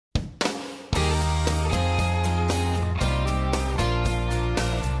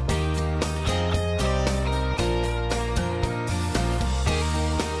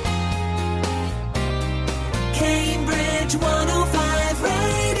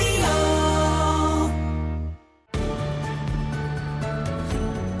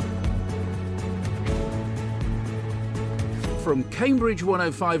From Cambridge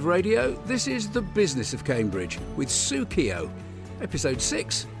 105 Radio, this is The Business of Cambridge with Sue Keogh, episode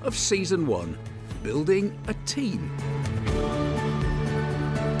 6 of season 1, Building a Team.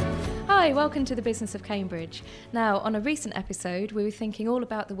 Hi, welcome to The Business of Cambridge. Now, on a recent episode, we were thinking all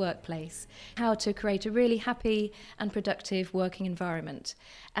about the workplace, how to create a really happy and productive working environment.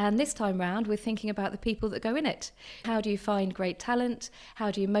 And this time round, we're thinking about the people that go in it. How do you find great talent? How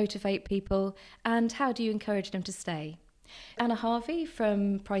do you motivate people? And how do you encourage them to stay? Anna Harvey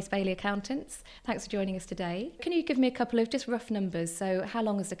from Price Bailey Accountants, thanks for joining us today. Can you give me a couple of just rough numbers? So how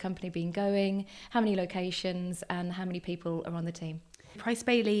long has the company been going? How many locations and how many people are on the team? Price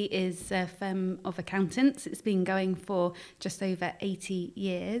Bailey is a firm of accountants. It's been going for just over 80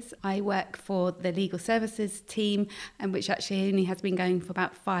 years. I work for the legal services team, and which actually only has been going for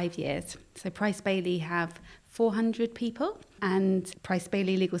about 5 years. So Price Bailey have 400 people, and Price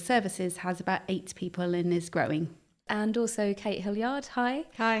Bailey Legal Services has about 8 people and is growing. And also Kate Hilyard, hi.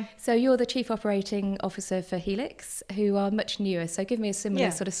 Hi. So you're the Chief Operating Officer for Healx, who are much newer. So give me a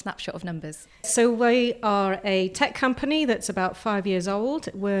similar sort of snapshot of numbers. So we are a tech company that's about 5 years old.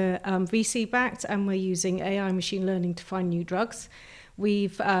 We're VC backed and we're using AI machine learning to find new drugs.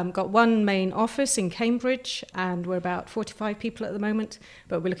 We've got one main office in Cambridge and we're about 45 people at the moment,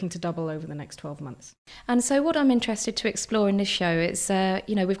 but we're looking to double over the next 12 months. And so what I'm interested to explore in this show is,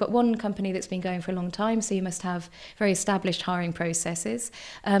 we've got one company that's been going for a long time, so you must have very established hiring processes.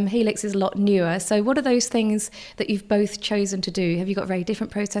 Healx is a lot newer. So what are those things that you've both chosen to do? Have you got very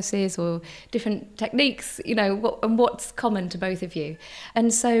different processes or different techniques, and what's common to both of you?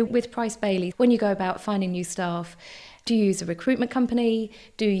 And so with Price Bailey, when you go about finding new staff, do you use a recruitment company?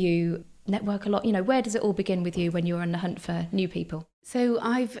 Do you network a lot? Where does it all begin with you when you're on the hunt for new people? So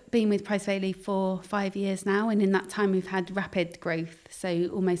I've been with Price Bailey for 5 years now, and in that time we've had rapid growth, so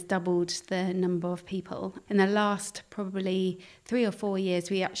almost doubled the number of people. In the last probably 3 or 4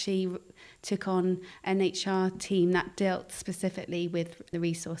 years, we actually took on an HR team that dealt specifically with the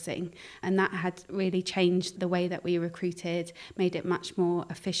resourcing, and that had really changed the way that we recruited, made it much more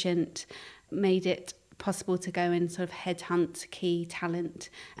efficient, made it possible to go and sort of headhunt key talent,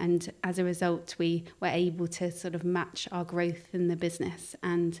 and as a result we were able to sort of match our growth in the business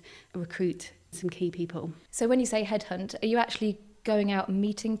and recruit some key people. So when you say headhunt, are you actually going out and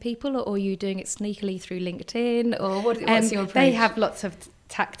meeting people, or are you doing it sneakily through LinkedIn, or what's your approach? They have lots of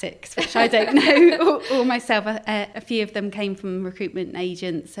tactics which I don't know or myself. A few of them came from recruitment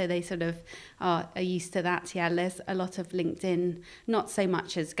agents, so they sort of are used to that. There's a lot of LinkedIn, not so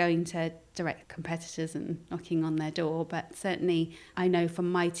much as going to direct competitors and knocking on their door, but certainly I know from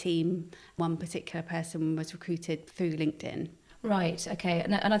my team one particular person was recruited through LinkedIn. Right, okay.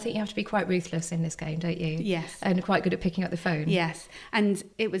 And I think you have to be quite ruthless in this game, don't you? Yes. And quite good at picking up the phone. Yes. And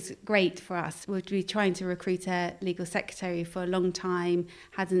it was great for us. We'd be trying to recruit a legal secretary for a long time,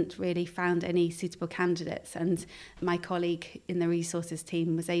 hadn't really found any suitable candidates. And my colleague in the resources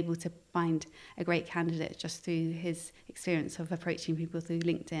team was able to find a great candidate just through his experience of approaching people through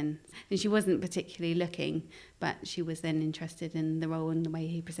LinkedIn. And she wasn't particularly looking, but she was then interested in the role and the way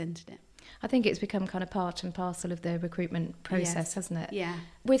he presented it. I think it's become kind of part and parcel of the recruitment process, yes. Hasn't it? Yeah.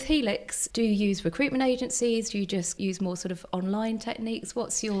 With Healx, do you use recruitment agencies? Do you just use more sort of online techniques?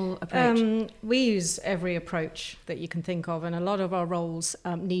 What's your approach? We use every approach that you can think of, and a lot of our roles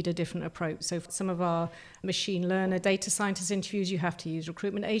need a different approach. So for some of our machine learner, data scientist interviews, you have to use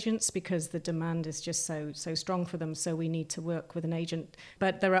recruitment agents because the demand is just so strong for them. So we need to work with an agent.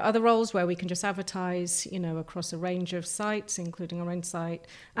 But there are other roles where we can just advertise, across a range of sites, including our own site,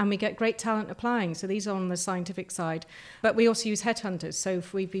 and we get great talent applying. So these are on the scientific side. But we also use headhunters. So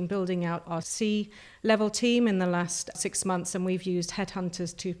if we've been building out our C-level team in the last 6 months, and we've used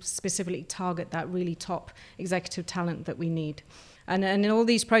headhunters to specifically target that really top executive talent that we need. And in all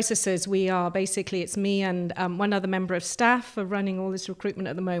these processes, it's me and one other member of staff are running all this recruitment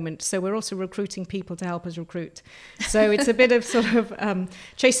at the moment. So we're also recruiting people to help us recruit. So it's a bit of sort of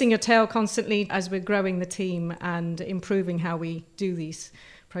chasing your tail constantly as we're growing the team and improving how we do these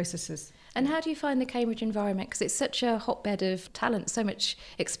processes. And how do you find the Cambridge environment? Because it's such a hotbed of talent, so much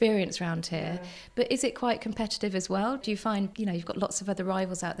experience around here. Yeah. But is it quite competitive as well? Do you find, you've got lots of other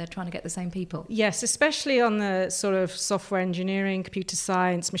rivals out there trying to get the same people? Yes, especially on the sort of software engineering, computer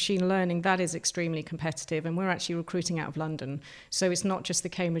science, machine learning, that is extremely competitive. And we're actually recruiting out of London. So it's not just the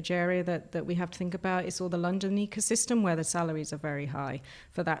Cambridge area that we have to think about. It's all the London ecosystem where the salaries are very high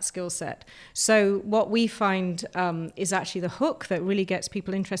for that skill set. So what we find is actually the hook that really gets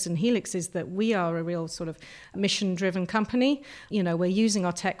people interested in Healx is that we are a real sort of mission-driven company. You know, we're using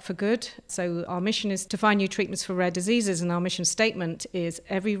our tech for good. So our mission is to find new treatments for rare diseases, and our mission statement is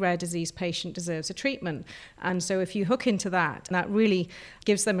every rare disease patient deserves a treatment. And so if you hook into that, that really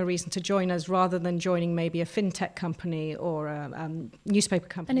gives them a reason to join us rather than joining maybe a fintech company or a newspaper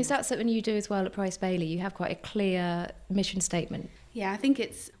company. And is that something you do as well at Price Bailey? You have quite a clear mission statement. Yeah, I think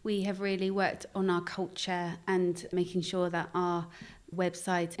we have really worked on our culture and making sure that our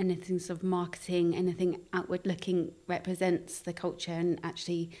website, anything sort of marketing, anything outward looking represents the culture and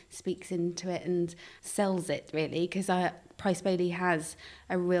actually speaks into it and sells it, really, because Price Bailey has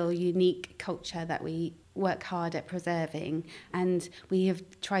a real unique culture that we work hard at preserving, and we have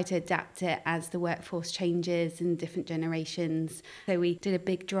tried to adapt it as the workforce changes in different generations. So we did a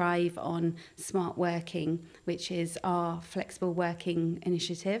big drive on smart working, which is our flexible working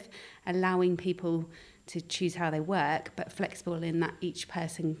initiative, allowing people to choose how they work, but flexible in that each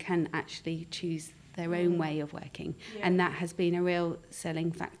person can actually choose their own way of working. Yeah. And that has been a real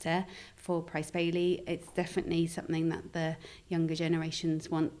selling factor for Price Bailey. It's definitely something that the younger generations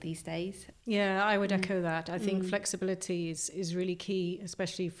want these days. Yeah, I would echo that. I think flexibility is really key,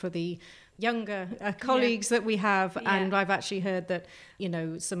 especially for the younger colleagues that we have. Yeah. And I've actually heard that, you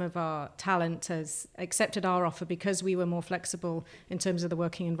know, some of our talent has accepted our offer because we were more flexible in terms of the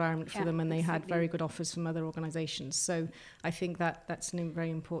working environment for them, and they had very good offers from other organisations. So I think that's a very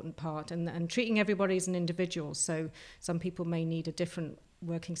important part, and treating everybody as an individual. So some people may need a different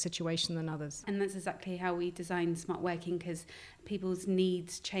working situation than others. And that's exactly how we design smart working, because people's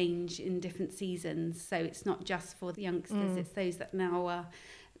needs change in different seasons. So it's not just for the youngsters, it's those that now are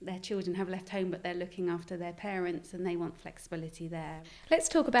their children have left home but they're looking after their parents and they want flexibility there. Let's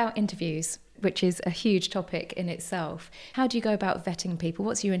talk about interviews, which is a huge topic in itself. How do you go about vetting people?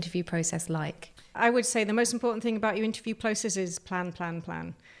 What's your interview process like? I would say the most important thing about your interview process is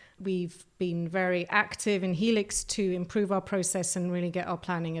plan. We've been very active in Healx to improve our process and really get our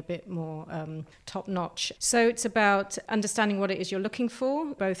planning a bit more top-notch. So it's about understanding what it is you're looking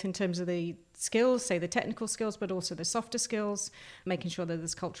for, both in terms of the skills, say the technical skills, but also the softer skills, making sure that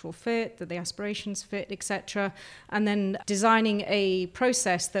there's cultural fit, that the aspirations fit, etc. And then designing a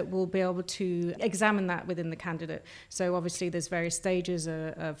process that will be able to examine that within the candidate. So obviously there's various stages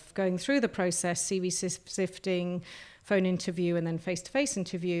of going through the process, CV sifting, phone interview, and then face-to-face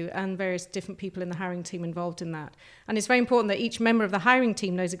interview, and various different people in the hiring team involved in that. And it's very important that each member of the hiring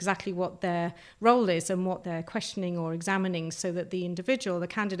team knows exactly what their role is and what they're questioning or examining, so that the individual, the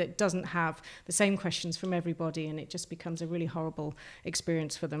candidate, doesn't have the same questions from everybody, and it just becomes a really horrible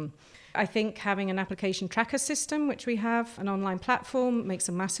experience for them. I think having an application tracker system, which we have, an online platform, makes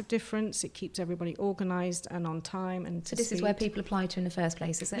a massive difference. It keeps everybody organised and on time. And so this is where people apply to in the first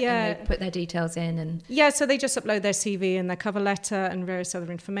place, is it? Yeah. And they put their details in and... Yeah, so they just upload their CV and their cover letter and various other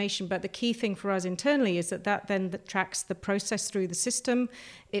information. But the key thing for us internally is that then tracks the process through the system.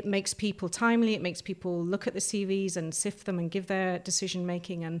 It makes people timely. It makes people look at the CVs and sift them and give their decision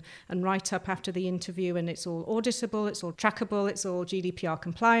making and write up after the interview. And it's all auditable, it's all trackable, it's all GDPR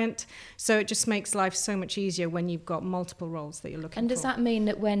compliant. So it just makes life so much easier when you've got multiple roles that you're looking for. And does that mean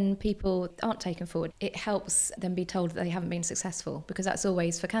that when people aren't taken forward, it helps them be told that they haven't been successful? Because that's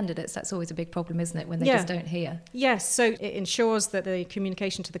always, for candidates, that's always a big problem, isn't it, when they just don't hear? Yes, so it ensures that the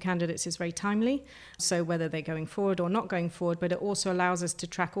communication to the candidates is very timely, so whether they're going forward or not going forward, but it also allows us to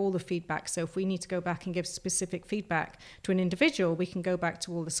track all the feedback. So if we need to go back and give specific feedback to an individual, we can go back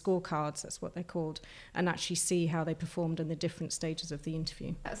to all the scorecards, that's what they're called, and actually see how they performed in the different stages of the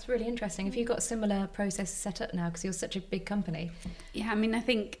interview. That's really interesting. Have you got a similar process set up now, because you're such a big company? Yeah, I mean, I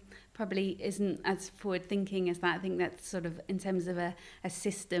think probably isn't as forward thinking as that. I think that's sort of, in terms of a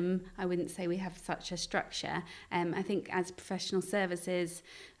system, I wouldn't say we have such a structure. I think as professional services,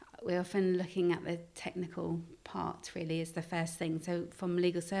 we're often looking at the technical part really as the first thing. So from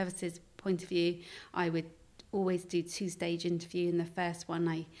legal services point of view, I would always do 2-stage interview. In the first one,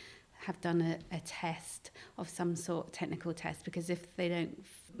 I have done a test of some sort, technical test, because if they don't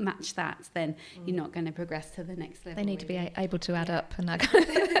match that, then you're not going to progress to the next level. They need to be able to add up and that kind of,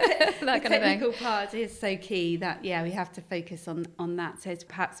 that kind of thing. The technical part is so key that, we have to focus on that. So it's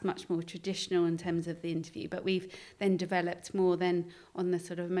perhaps much more traditional in terms of the interview, but we've then developed more then on the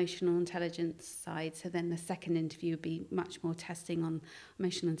sort of emotional intelligence side. So then the second interview would be much more testing on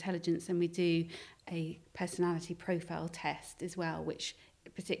emotional intelligence, and we do a personality profile test as well, which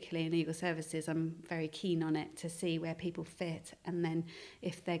particularly in legal services, I'm very keen on it to see where people fit, and then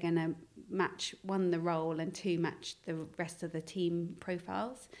if they're going to match, 1, the role, and 2, match the rest of the team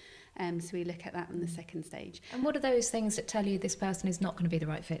profiles. So we look at that on the second stage. And what are those things that tell you this person is not going to be the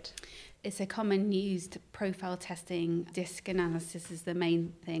right fit? It's a common used profile testing. Disc analysis is the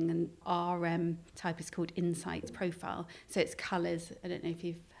main thing, and our type is called Insights Profile. So it's colours. I don't know if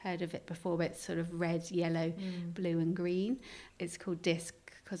you've heard of it before, but it's sort of red, yellow, blue and green. It's called DISC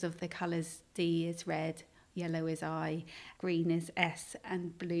because of the colours. D is red, yellow is I, green is S,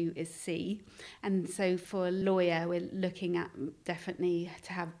 and blue is C. And so for a lawyer, we're looking at definitely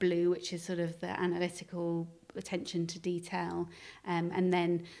to have blue, which is sort of the analytical attention to detail, and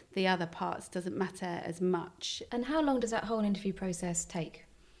then the other parts doesn't matter as much. And how long does that whole interview process take?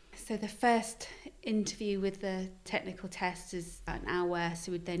 So the first interview with the technical test is an hour,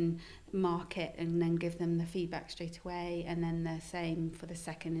 so we'd then mark it and then give them the feedback straight away, and then the same for the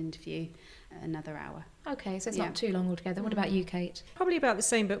second interview, another hour. Okay, so it's not too long altogether. What about you, Kate? Probably about the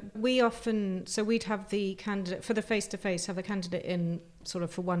same, but we often, so we'd have the candidate, for the face-to-face, have the candidate in sort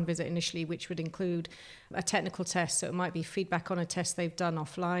of for one visit initially, which would include a technical test. So it might be feedback on a test they've done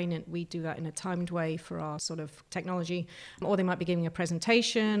offline, and we do that in a timed way for our sort of technology. Or they might be giving a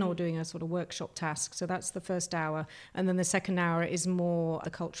presentation or doing a sort of workshop task. So that's the first hour. And then the second hour is more a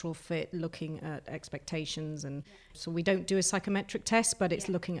cultural fit, looking at expectations. And so we don't do a psychometric test, but it's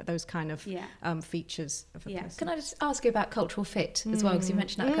looking at those kind of features of a person. Can I just ask you about cultural fit as well, because you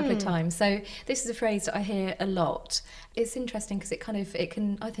mentioned that a couple of times. So this is a phrase that I hear a lot. It's interesting because it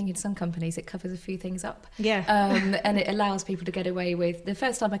can, I think in some companies, it covers a few things up. And it allows people to get away with, the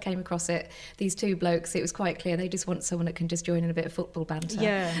first time I came across it, these two blokes, it was quite clear they just want someone that can just join in a bit of football banter.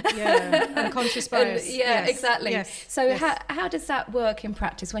 Unconscious bias. Exactly. Yes. So how does that work in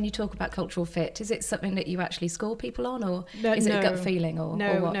practice when you talk about cultural fit? Is it something that you actually score people on, or is it a gut feeling, or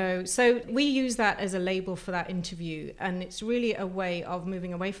what? No. So we use that as a label for that interview, and it's really a way of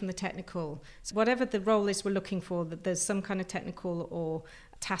moving away from the technical. So whatever the role is we're looking for, that there's some kind of technical or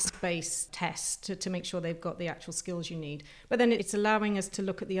task-based test to make sure they've got the actual skills you need. But then it's allowing us to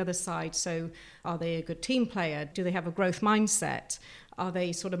look at the other side. So are they a good team player? Do they have a growth mindset? Are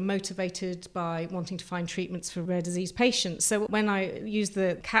they sort of motivated by wanting to find treatments for rare disease patients? So when I use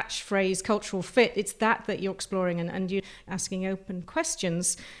the catchphrase cultural fit, it's that you're exploring, and you're asking open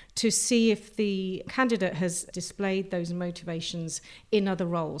questions to see if the candidate has displayed those motivations in other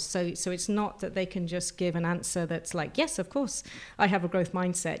roles. So it's not that they can just give an answer that's like, yes, of course, I have a growth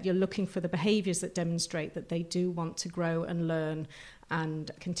mindset. You're looking for the behaviours that demonstrate that they do want to grow and learn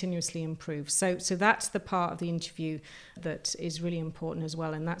and continuously improve. So that's the part of the interview that is really important as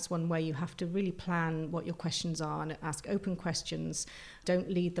well. And that's one where you have to really plan what your questions are and ask open questions. Don't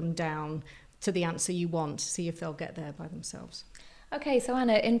lead them down to the answer you want. See if they'll get there by themselves. Okay, so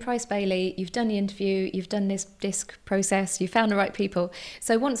Anna, in Price Bailey, you've done the interview, you've done this DISC process, you found the right people.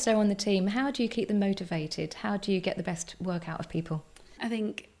 So once they're on the team, how do you keep them motivated? How do you get the best work out of people? I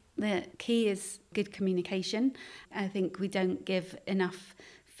think the key is good communication. I think we don't give enough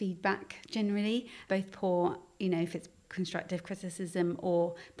feedback generally, both poor, if it's constructive criticism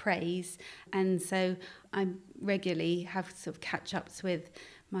or praise. And so I regularly have sort of catch-ups with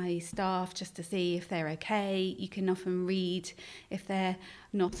my staff just to see if they're okay. You can often read if they're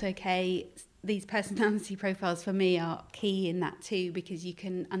not okay. These personality profiles for me are key in that too, because you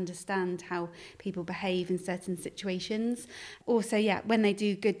can understand how people behave in certain situations. Also, when they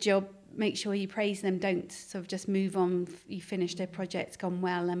do a good job, make sure you praise them. Don't sort of just move on. You finished a project, gone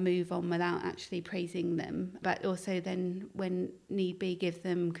well, and move on without actually praising them. But also then, when need be, give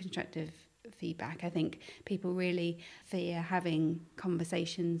them constructive feedback. I think people really fear having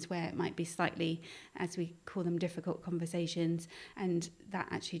conversations where it might be slightly, as we call them, difficult conversations, and that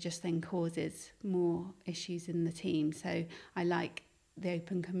actually just then causes more issues in the team. So I like the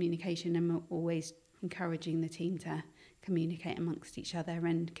open communication, and I'm always encouraging the team to communicate amongst each other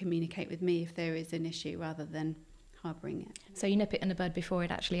and communicate with me if there is an issue, rather than harbouring it. So you nip it in the bud before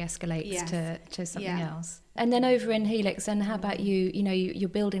it actually escalates to something else. And then over in Healx, and how about you? You're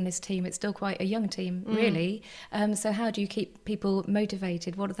building this team. It's still quite a young team, really. So how do you keep people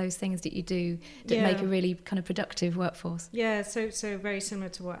motivated? What are those things that you do that make a really kind of productive workforce? Yeah, so very similar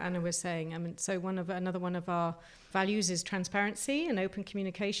to what Anna was saying. I mean, so another one of our values is transparency and open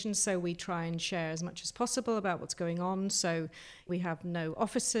communication. So we try and share as much as possible about what's going on. So we have no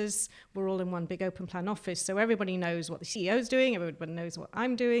offices. We're all in one big open plan office. So everybody knows what the CEO is doing. Everybody knows what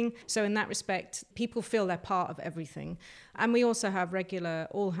I'm doing. So in that respect, people feel they're part of everything. And we also have regular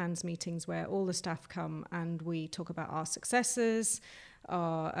all hands meetings where all the staff come and we talk about our successes.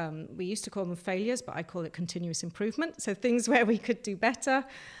 We used to call them failures, but I call it continuous improvement. So things where we could do better.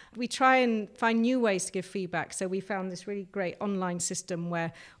 We try and find new ways to give feedback. So we found this really great online system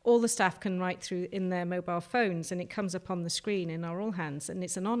where all the staff can write through in their mobile phones, and it comes up on the screen in our all hands, and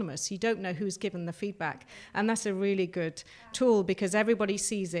it's anonymous. You don't know who's given the feedback. And that's a really good tool because everybody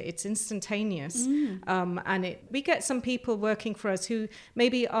sees it. It's instantaneous. And we get some people working for us who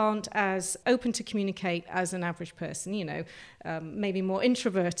maybe aren't as open to communicate as an average person, maybe more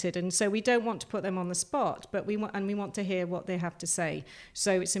introverted. And so we don't want to put them on the spot, but we want to hear what they have to say.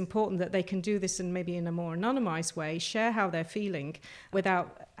 So it's important that they can do this in maybe in a more anonymized way, share how they're feeling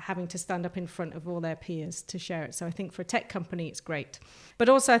without having to stand up in front of all their peers to share it. So I think for a tech company, it's great. But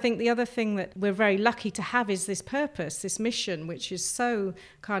also I think the other thing that we're very lucky to have is this purpose, this mission, which is so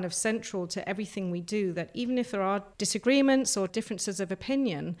kind of central to everything we do, that even if there are disagreements or differences of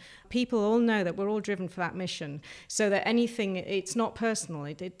opinion, people all know that we're all driven for that mission. So that anything, it's not personal,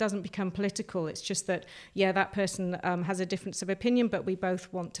 it doesn't become political. It's just that, that person has a difference of opinion, but we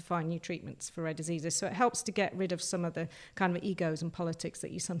both want to find new treatments for rare diseases. So it helps to get rid of some of the kind of egos and politics that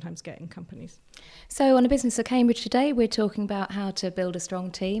you sometimes get in companies. So on the Business of Cambridge today, we're talking about how to build a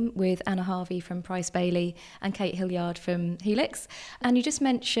strong team with Anna Harvey from Price Bailey and Kate Hilyard from Healx. And you just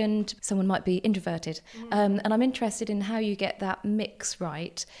mentioned someone might be introverted. And I'm interested in how you get that mix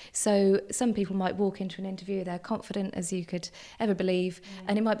right. So some people might walk into an interview, they're confident as you could ever believe,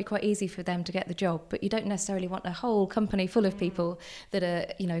 and it might be quite easy for them to get the job, but you don't necessarily want a whole company full of people that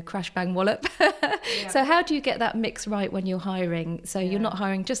are, crash bang wallop. So how do you get that mix right when you're hiring? So you're not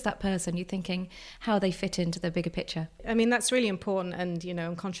hiring just that person, you're thinking how they fit into the bigger picture. I mean, that's really important. And,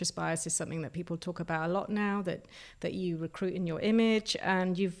 unconscious bias is something that people talk about a lot now, that you recruit in your image,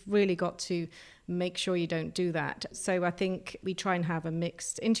 and you've really got to make sure you don't do that. So I think we try and have a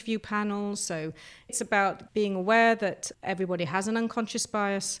mixed interview panel. So it's about being aware that everybody has an unconscious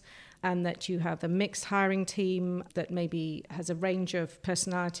bias, and that you have a mixed hiring team that maybe has a range of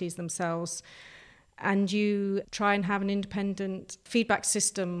personalities themselves. And you try and have an independent feedback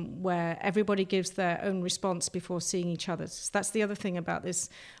system where everybody gives their own response before seeing each other's. So that's the other thing about this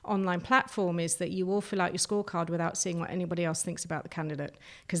online platform, is that you all fill out your scorecard without seeing what anybody else thinks about the candidate,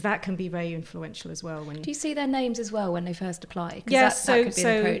 because that can be very influential as well. Do you see their names as well when they first apply? Yes, that could be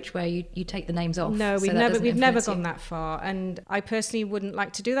an approach where you take the names off. No, we've never gone that far. And I personally wouldn't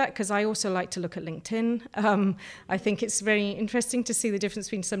like to do that, because I also like to look at LinkedIn. I think it's very interesting to see the difference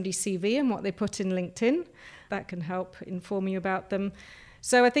between somebody's CV and what they put in LinkedIn. That can help inform you about them.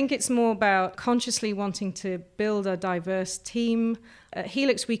 So I think it's more about consciously wanting to build a diverse team. At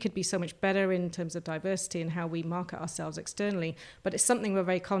Healx, we could be so much better in terms of diversity and how we market ourselves externally, but it's something we're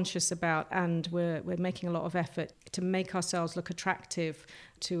very conscious about, and we're making a lot of effort to make ourselves look attractive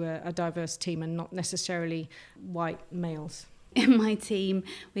to a diverse team and not necessarily white males. In my team,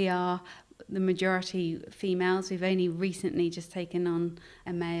 we are the majority females. We've only recently just taken on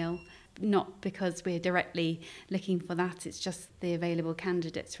a male. Not because we're directly looking for that, it's just the available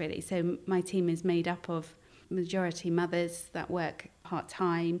candidates really. So my team is made up of majority mothers that work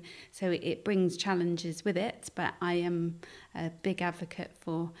part-time, so it brings challenges with it, but I am a big advocate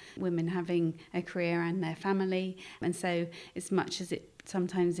for women having a career and their family, and so as much as it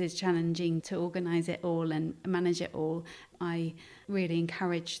sometimes is challenging to organise it all and manage it all, I really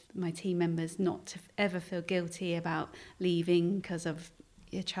encourage my team members not to ever feel guilty about leaving because of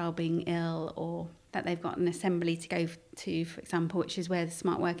your child being ill, or that they've got an assembly to go to, for example, which is where the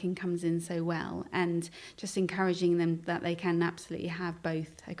smart working comes in so well, and just encouraging them that they can absolutely have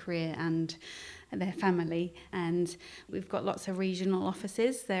both a career and their family. And we've got lots of regional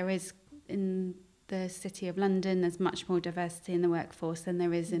offices. There is in the City of London, there's much more diversity in the workforce than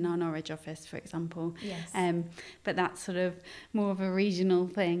there is in our Norwich office, for example. Yes. But that's sort of more of a regional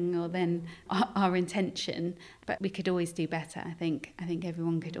thing, or than our intention. But we could always do better, I think. I think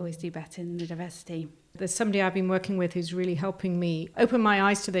everyone could always do better in the diversity. There's somebody I've been working with who's really helping me open my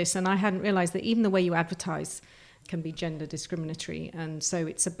eyes to this, and I hadn't realised that even the way you advertise can be gender discriminatory. And so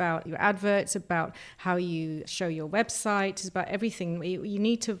it's about your advert, it's about how you show your website, it's about everything. You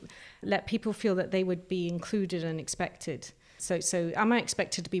need to let people feel that they would be included and expected. So am I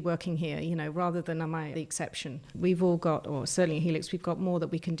expected to be working here, rather than am I the exception? We've all got, or certainly at Healx, we've got more that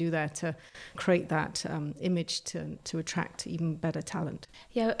we can do there to create that image to attract even better talent.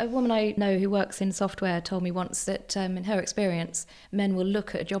 Yeah, a woman I know who works in software told me once that in her experience, men will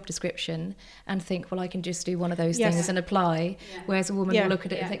look at a job description and think, well, I can just do one of those things and apply, whereas a woman will look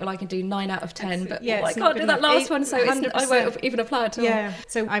at it and think, well, I can do 9 out of 10, but I can't do that last one, so I won't even apply at all. Yeah,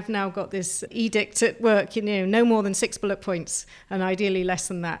 so I've now got this edict at work, no more than 6 bullet points. points, and ideally less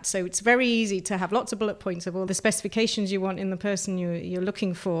than that. So it's very easy to have lots of bullet points of all the specifications you want in the person you're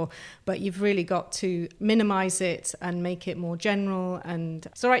looking for, but you've really got to minimize it and make it more general. And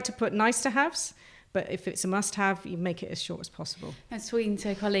it's all right to put nice to haves, but if it's a must-have, you make it as short as possible. I was talking to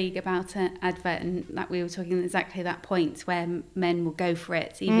a colleague about an advert, and that we were talking exactly that point where men will go for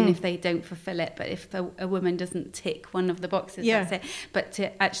it, even if they don't fulfil it. But if a woman doesn't tick one of the boxes, that's it. But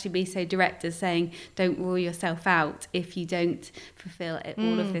to actually be so direct as saying, don't rule yourself out if you don't fulfil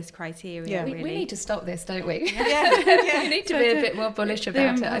all of this criteria. We need to stop this, don't we? Yeah. We need to be a bit more bullish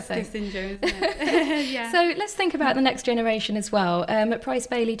about it, I think. Syndrome, isn't it? So let's think about the next generation as well. At Price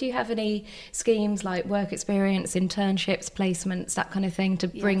Bailey, do you have any schemes like work experience, internships, placements, that kind of thing to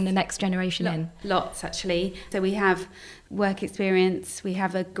bring the next generation in? Lots, actually. So we have work experience, we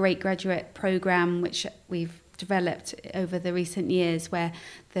have a great graduate programme which we've developed over the recent years, where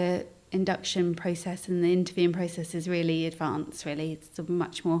the induction process and the interviewing process is really advanced, really. It's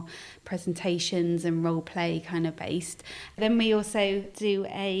much more presentations and role play kind of based. Then we also do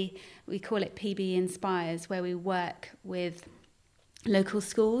we call it PB Inspires, where we work with local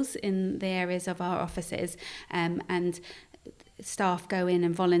schools in the areas of our offices, and staff go in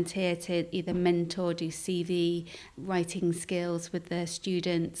and volunteer to either mentor, do CV writing skills with the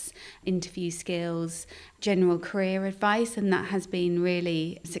students, interview skills, general career advice, and that has been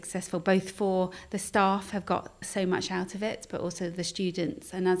really successful, both for the staff have got so much out of it, but also the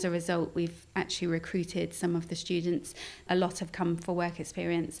students. And as a result, we've actually recruited some of the students. A lot have come for work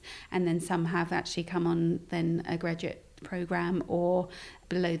experience, and then some have actually come on then a graduate programme or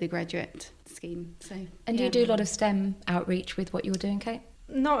below the graduate scheme. And do you do a lot of STEM outreach with what you're doing, Kate?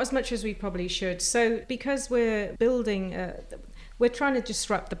 Not as much as we probably should. So because we're building, we're trying to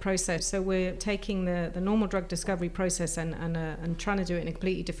disrupt the process. So we're taking the normal drug discovery process and trying to do it in a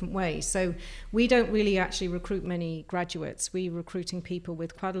completely different way. So we don't really actually recruit many graduates. We're recruiting people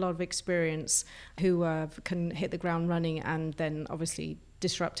with quite a lot of experience who can hit the ground running and then obviously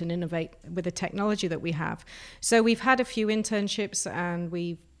disrupt and innovate with the technology that we have. So we've had a few internships and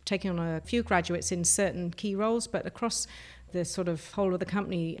we've taken on a few graduates in certain key roles, but across the sort of whole of the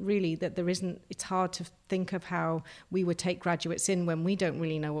company, really, that there isn't, it's hard to think of how we would take graduates in when we don't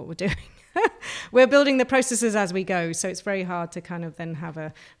really know what we're doing. We're building the processes as we go, so it's very hard to kind of then have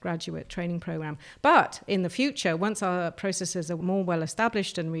a graduate training program. But in the future, once our processes are more well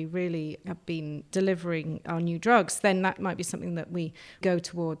established and we really have been delivering our new drugs, then that might be something that we go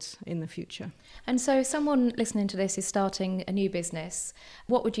towards in the future. And so if someone listening to this is starting a new business,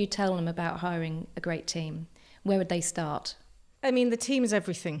 what would you tell them about hiring a great team? Where would they start? I mean, the team is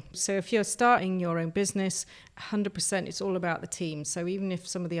everything. So if you're starting your own business, 100% it's all about the team. So even if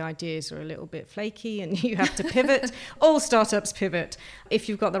some of the ideas are a little bit flaky and you have to pivot, all startups pivot. If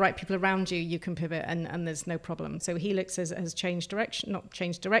you've got the right people around you, you can pivot and there's no problem. So Healx has changed direction, not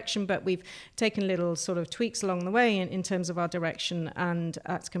changed direction, but we've taken little sort of tweaks along the way in terms of our direction, and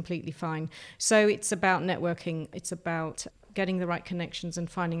that's completely fine. So it's about networking. It's about getting the right connections and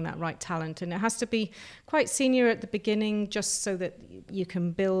finding that right talent. And it has to be quite senior at the beginning, just so that you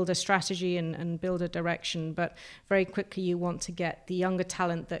can build a strategy and build a direction. But very quickly you want to get the younger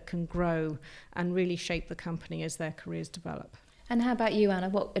talent that can grow and really shape the company as their careers develop. And how about you, Anna?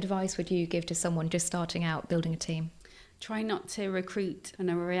 What advice would you give to someone just starting out building a team? Try not to recruit on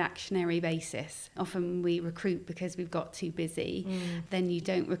a reactionary basis. Often we recruit because we've got too busy. Then you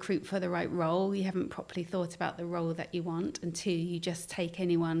don't recruit for the right role. You haven't properly thought about the role that you want. And two, you just take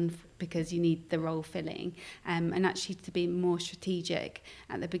anyone because you need the role filling. And actually to be more strategic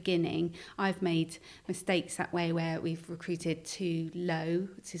at the beginning, I've made mistakes that way where we've recruited too low,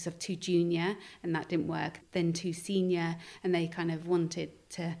 sort of too junior, and that didn't work. Then too senior, and they kind of wanted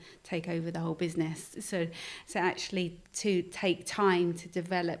to take over the whole business. So actually to take time to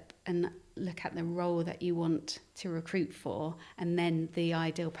develop and look at the role that you want to recruit for, and then the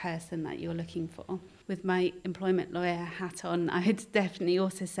ideal person that you're looking for. With my employment lawyer hat on, I would definitely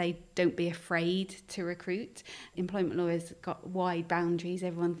also say don't be afraid to recruit. Employment lawyers got wide boundaries.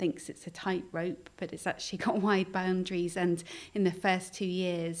 Everyone thinks it's a tightrope, but it's actually got wide boundaries. And in the first 2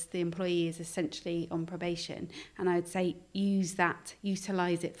 years, the employee is essentially on probation. And I would say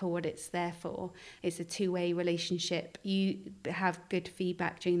utilise it for what it's there for. It's a two-way relationship. You have good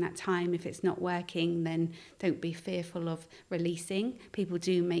feedback during that time. If it's not working, then don't be fearful of releasing. People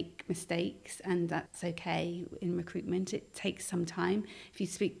do make mistakes, and that's okay in recruitment. It takes some time. If you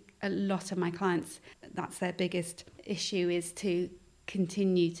speak, a lot of my clients, that's their biggest issue, is to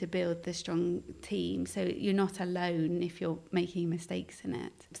continue to build the strong team. So you're not alone if you're making mistakes in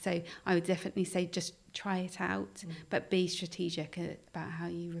it. So I would definitely say just try it out, but be strategic about how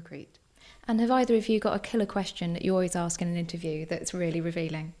you recruit. And have either of you got a killer question that you always ask in an interview that's really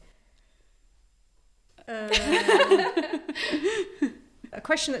revealing? A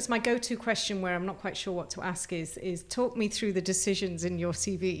question that's my go-to question where I'm not quite sure what to ask is talk me through the decisions in your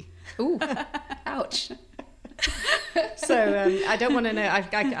CV. Ooh, ouch. So I don't want to know,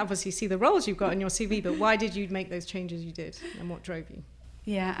 I obviously see the roles you've got in your CV, but why did you make those changes you did and what drove you?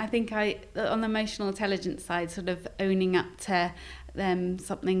 Yeah, I think on the emotional intelligence side, sort of owning up to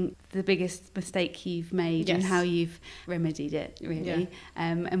something, the biggest mistake you've made, yes, and how you've remedied it, really. Yeah.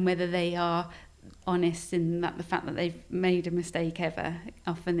 And whether they are honest in that the fact that they've made a mistake ever,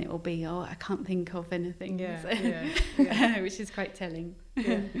 often it will be, I can't think of anything. Which is quite telling.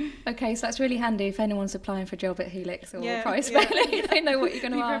 Yeah. Okay, so that's really handy if anyone's applying for a job at Healx or Price Bailey. They know what you're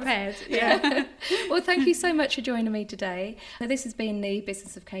going to ask. Prepared. Yeah. Well, thank you so much for joining me today. So this has been the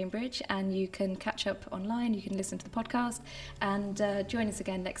Business of Cambridge, and you can catch up online, you can listen to the podcast, and join us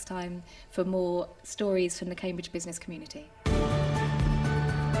again next time for more stories from the Cambridge business community.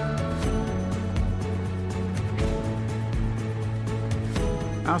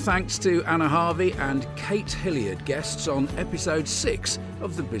 Our thanks to Anna Harvey and Kate Hilyard, guests on episode 6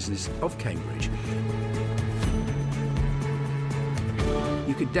 of The Business of Cambridge.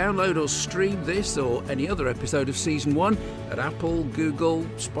 You can download or stream this or any other episode of Season 1 at Apple, Google,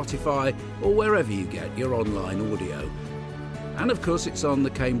 Spotify, or wherever you get your online audio. And of course, it's on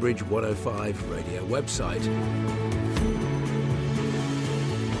the Cambridge 105 radio website.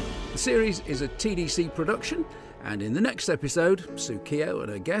 The series is a TDC production, and in the next episode, Sue Keogh and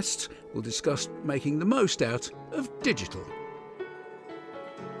her guests will discuss making the most out of digital.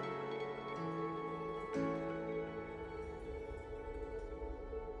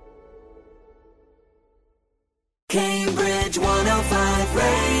 Cambridge 105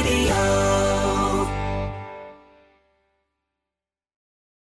 Radio.